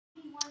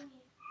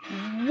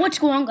What's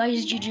going on,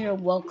 guys? GG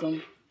and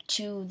welcome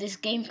to this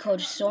game called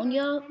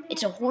Sonia.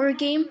 It's a horror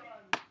game,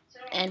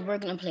 and we're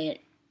gonna play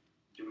it.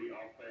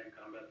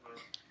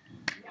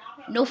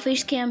 No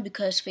face cam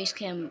because face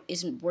cam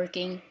isn't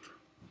working.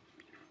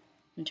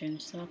 Let me turn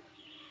this up.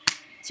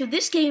 So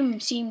this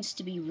game seems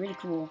to be really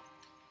cool.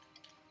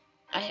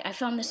 I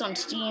found this on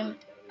Steam.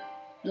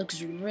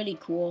 Looks really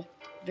cool.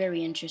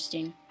 Very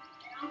interesting.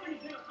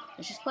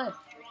 Let's just play.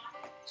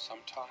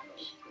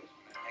 Sometimes,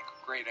 when I make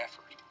a great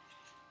effort,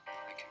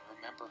 I can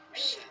remember her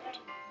scent,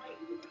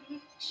 the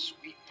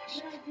sweetness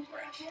of her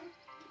breath.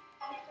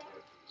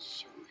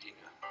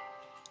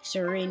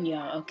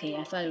 Serena. Okay,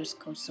 I thought it was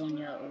called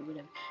Sonia or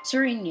whatever.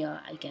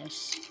 Serena, I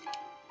guess.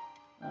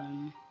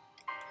 Serena,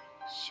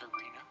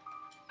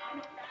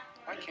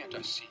 why can't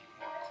I see you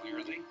more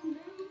clearly?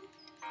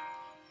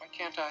 Why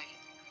can't I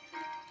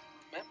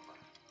remember?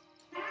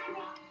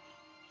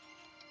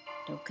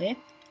 Okay.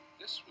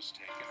 This was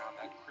taken on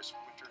that crisp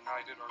winter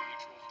night at our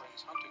mutual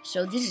friend's hunting.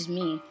 So this is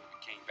me. We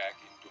came back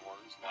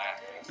indoors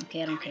laughing.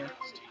 Okay, I don't care. As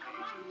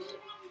teenagers.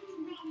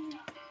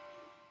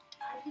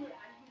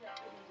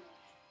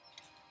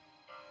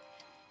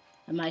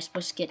 Am I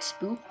supposed to get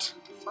spooked?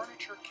 The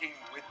furniture came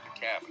with the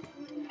cabin.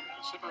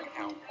 Considering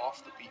how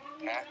off the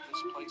beaten path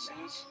this place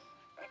is,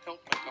 that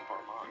helped make up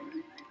our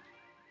mind.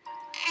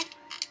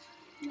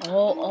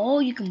 Oh,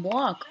 you can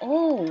walk.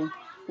 Oh,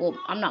 well,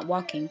 I'm not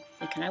walking.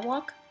 Wait, can I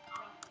walk?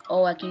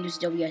 Oh, I can use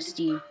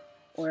WSD,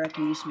 or I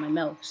can use my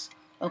mouse.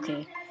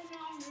 Okay,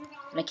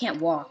 but I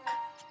can't walk.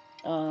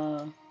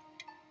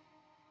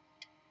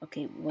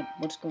 Okay,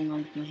 what's going on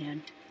with my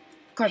hand?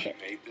 Carpet.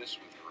 She made this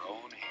with her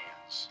own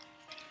hands.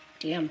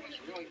 Damn. It was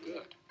really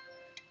good.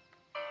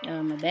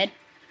 My bed.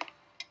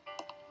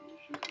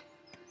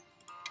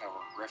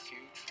 Our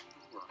refuge from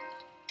the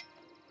world.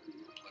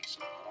 A place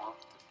of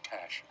warmth and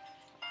passion.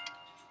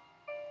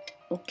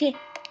 Okay.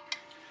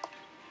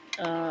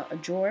 A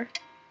drawer.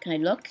 Can I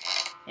look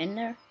in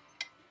there?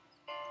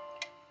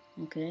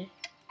 Okay.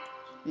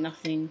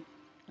 Nothing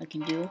I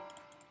can do.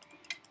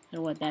 How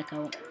do I back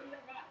out?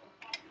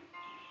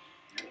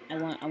 I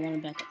want to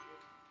back up.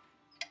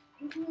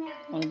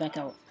 I want to back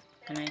out.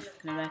 Can I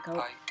back out?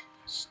 I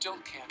still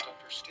can't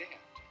understand.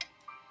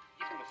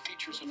 Even the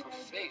features of her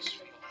face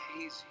feel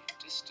hazy and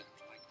distant,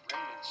 like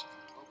remnants of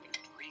a broken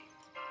dream.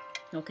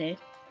 Okay.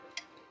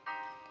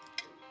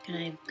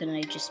 Can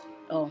I just...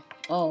 Oh,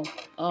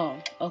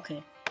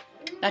 okay.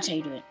 That's how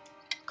you do it.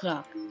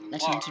 Clock.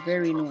 That sounds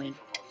very annoying.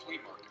 From our flea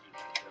market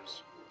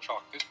adventures.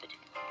 Chalk this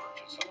particular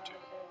purchase up to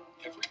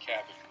every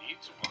cabin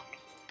needs one.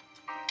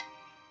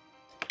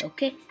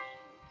 Okay.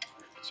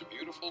 It's a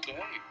beautiful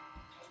day.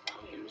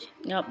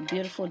 Yep,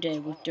 beautiful day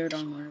with dirt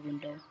on our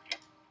window.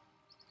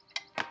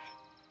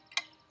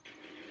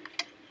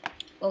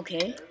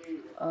 Okay.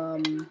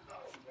 Can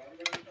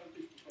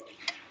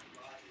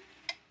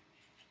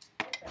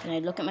I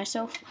look at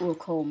myself? Ooh, a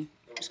comb.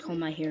 Just comb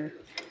my hair.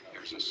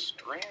 There's a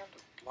strand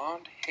of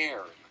blonde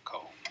hair in the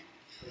comb.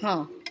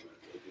 Huh.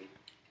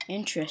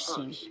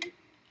 Interesting. Hers.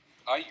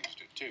 I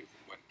used it too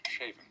when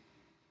shaving.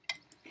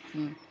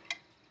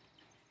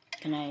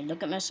 Can I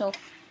look at myself?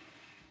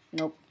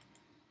 Nope.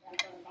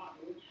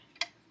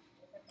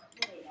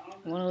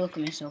 I want to look at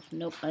myself.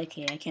 Nope.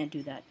 Okay, I can't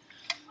do that.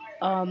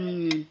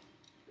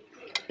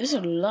 There's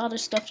a lot of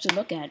stuff to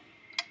look at.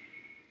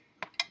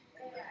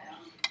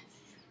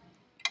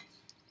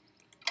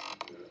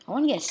 I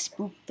want to get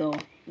spooked though.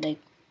 Like,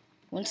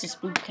 when's the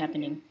spook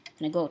happening?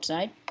 Can I go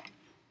outside?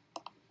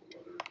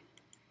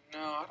 No,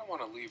 I don't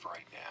want to leave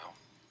right now.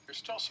 There's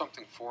still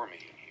something for me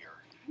in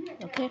here.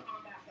 Okay.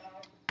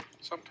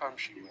 Sometimes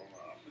she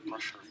will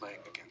brush her leg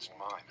against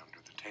mine under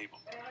the table.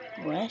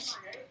 What?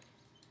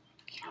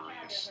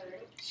 Curious,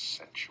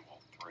 sensual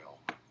thrill.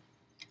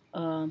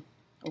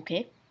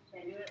 Okay.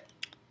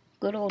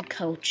 Good old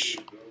couch.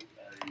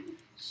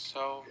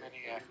 So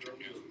many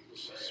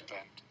afternoons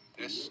spent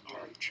in this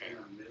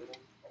armchair.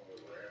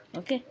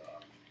 Okay.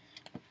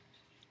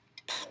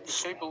 The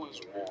table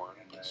is worn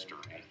but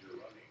sturdy,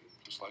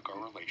 just like our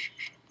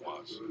relationship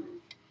was.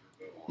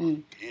 Or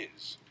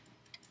is.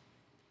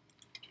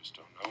 Just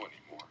don't know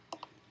anymore.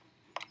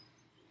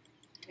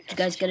 You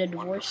guys get a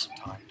divorce?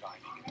 Time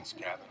dining in this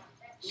cabin.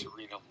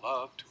 Serena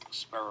loved to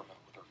experiment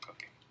with her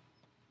cooking.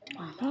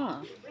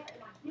 Uh-huh.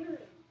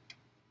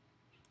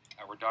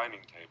 Our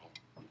dining table,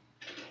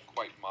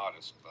 quite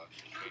modest, but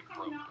if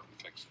broke,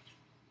 don't fix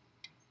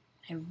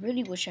it. I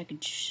really wish I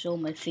could show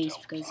my face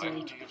Tell because, like,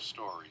 plenty of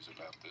stories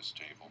about this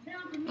table.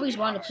 I always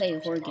wanted to play a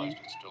horror game.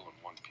 It's still in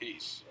one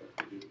piece.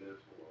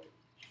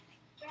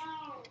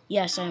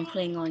 Yes, I'm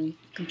playing on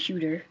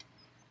computer.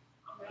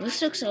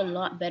 This looks a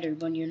lot better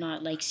when you're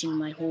not, like, seeing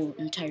my whole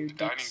entire The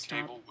dining desktop.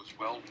 table was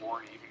well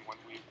worn even when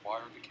we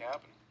acquired the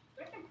cabin.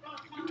 You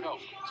could tell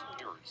from its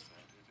appearance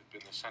that it had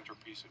been the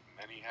centerpiece of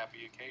many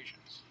happy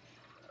occasions.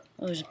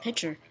 Oh, there's a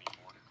picture. Many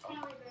more to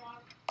come.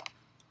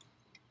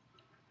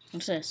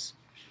 What's this?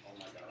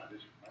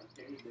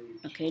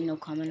 Okay, no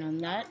comment on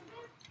that.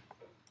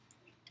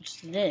 What's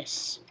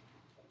this?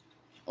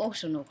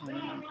 Also no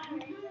comment on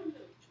that.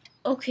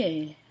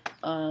 Okay,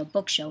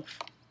 bookshelf.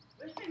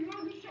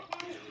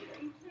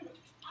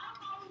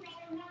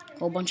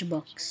 Whole bunch of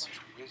books. So much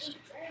wisdom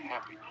and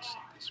happiness in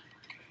this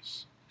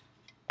bookcase.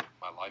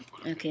 My life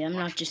would have Okay, been I'm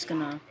not much just more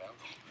gonna without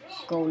all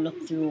this. go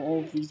look through all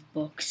of these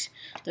books.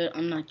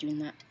 I'm not doing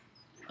that.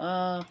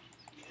 I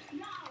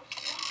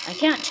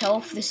can't tell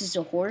if this is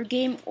a horror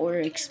game or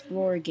an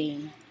explorer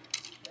game.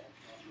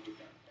 It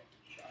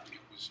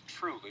was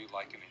truly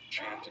like an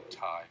enchanted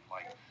time,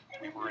 like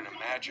we were in a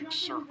magic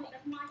circle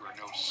where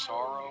no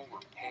sorrow or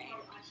pain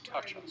could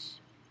touch us.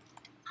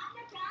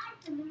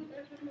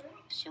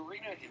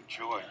 Serena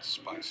enjoyed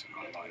spice in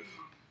her life.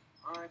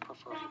 I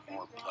preferred it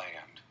more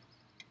bland.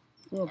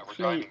 We'll Our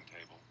play. dining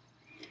table,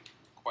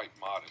 quite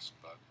modest,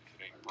 but if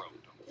it ain't broke,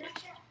 don't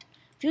fix it.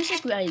 Feels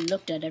like I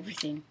looked at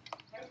everything.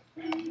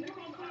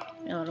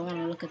 No, I don't want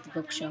to look at the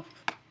bookshelf.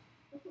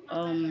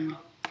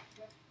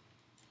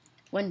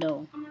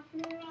 Window.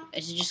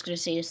 Is it just gonna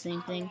say the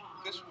same thing?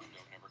 This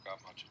window never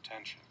got much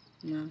attention.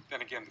 No.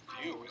 Then again, the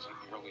view isn't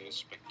nearly as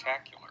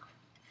spectacular.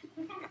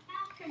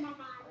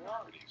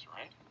 Priorities,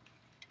 right?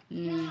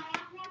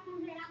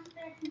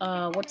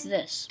 What's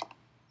this?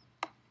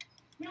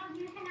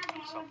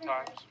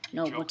 Sometimes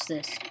No, joke what's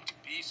this? we needed to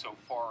be so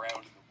far out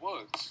in the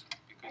woods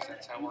because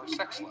that's how our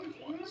sex life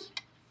was.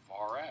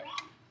 Far out.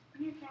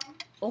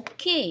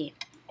 Okay.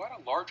 Quite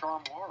a large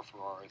armoire for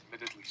our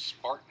admittedly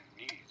Spartan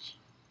needs.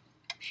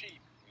 Gee,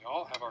 we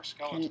all have our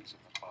skeletons in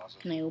the closet.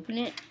 Can I open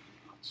it?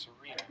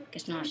 Serena,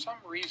 Guess for not. some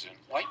reason,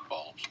 light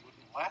bulbs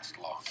wouldn't last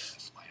long in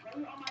this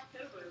lamp.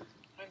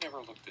 I never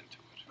looked into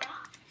it.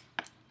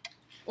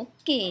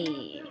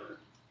 Okay.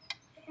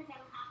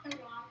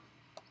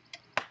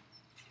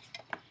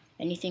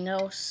 Anything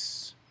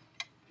else?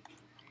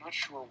 I'm not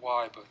sure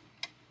why, but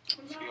I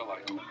feel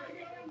like opening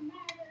it.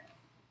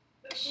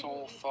 The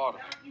sole thought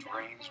of it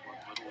drains what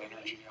little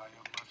energy I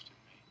have left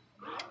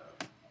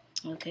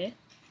in me. Okay.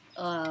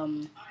 I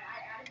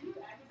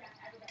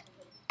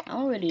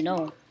don't really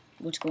know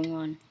what's going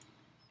on.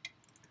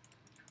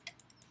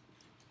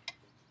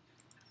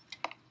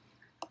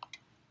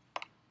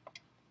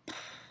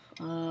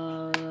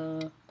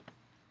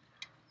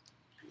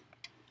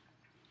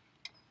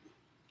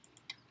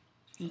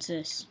 What's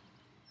this?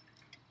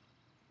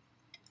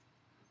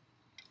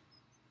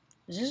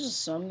 Is this a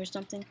song or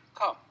something?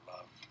 Come,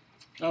 love,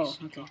 with peace Oh,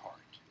 in okay. your heart,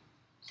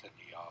 said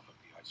Niamh of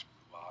the ice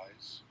blue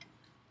eyes.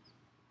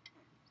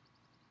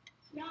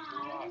 Blue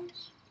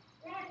eyes.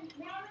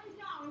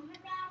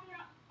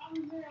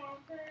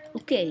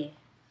 Okay.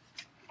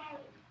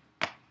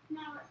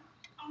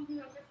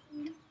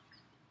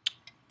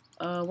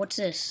 What's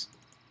this?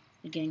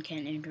 Again,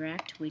 can't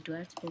interact. Wait, do I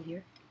have to go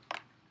here?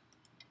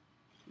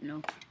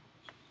 No.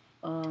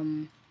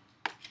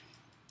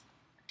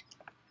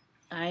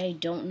 I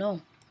don't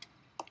know.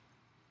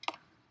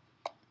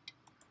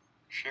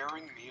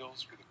 Sharing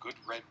meals with a good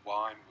red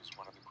wine was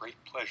one of the great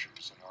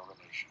pleasures in our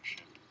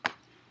relationship,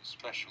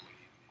 especially in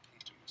the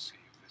intimacy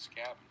of this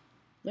cabin.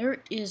 There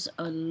is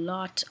a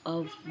lot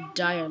of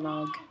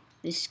dialogue.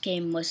 This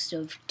game must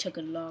have took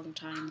a long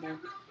time, though.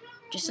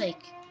 There's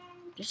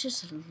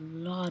just a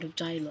lot of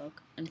dialogue.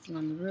 Anything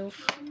on the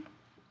roof?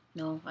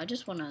 No, I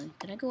just wanna.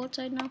 Can I go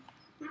outside now?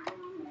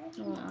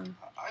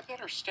 I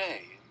better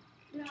stay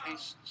in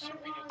case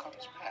Serena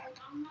comes back.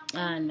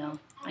 No,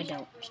 I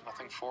don't. There's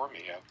nothing for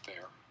me out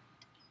there.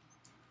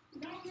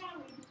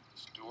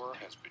 This door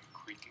has been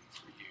creaking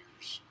for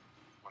years.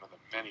 One of the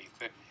many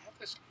that have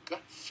this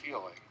gut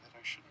feeling that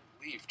I shouldn't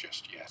leave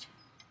just yet.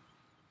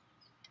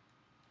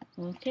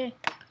 Okay.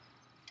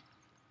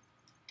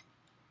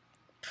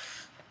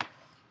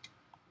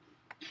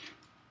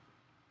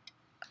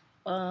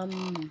 How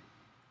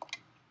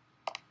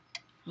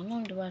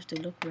long do I have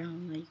to look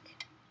around?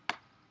 Like,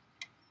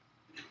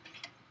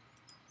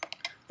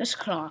 this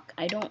clock.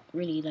 I don't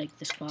really like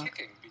this clock.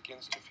 Ticking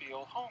begins to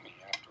feel homey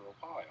after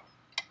a while.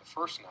 The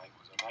first night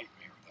was a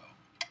nightmare,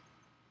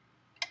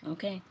 though.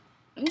 Okay.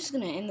 I'm just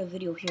gonna end the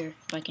video here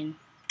if I can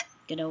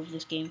get out of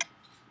this game.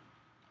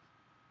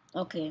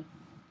 Okay.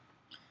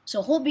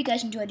 So hope you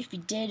guys enjoyed. If you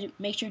did,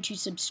 make sure to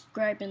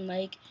subscribe and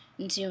like,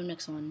 and see you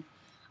next one.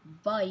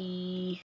 Bye.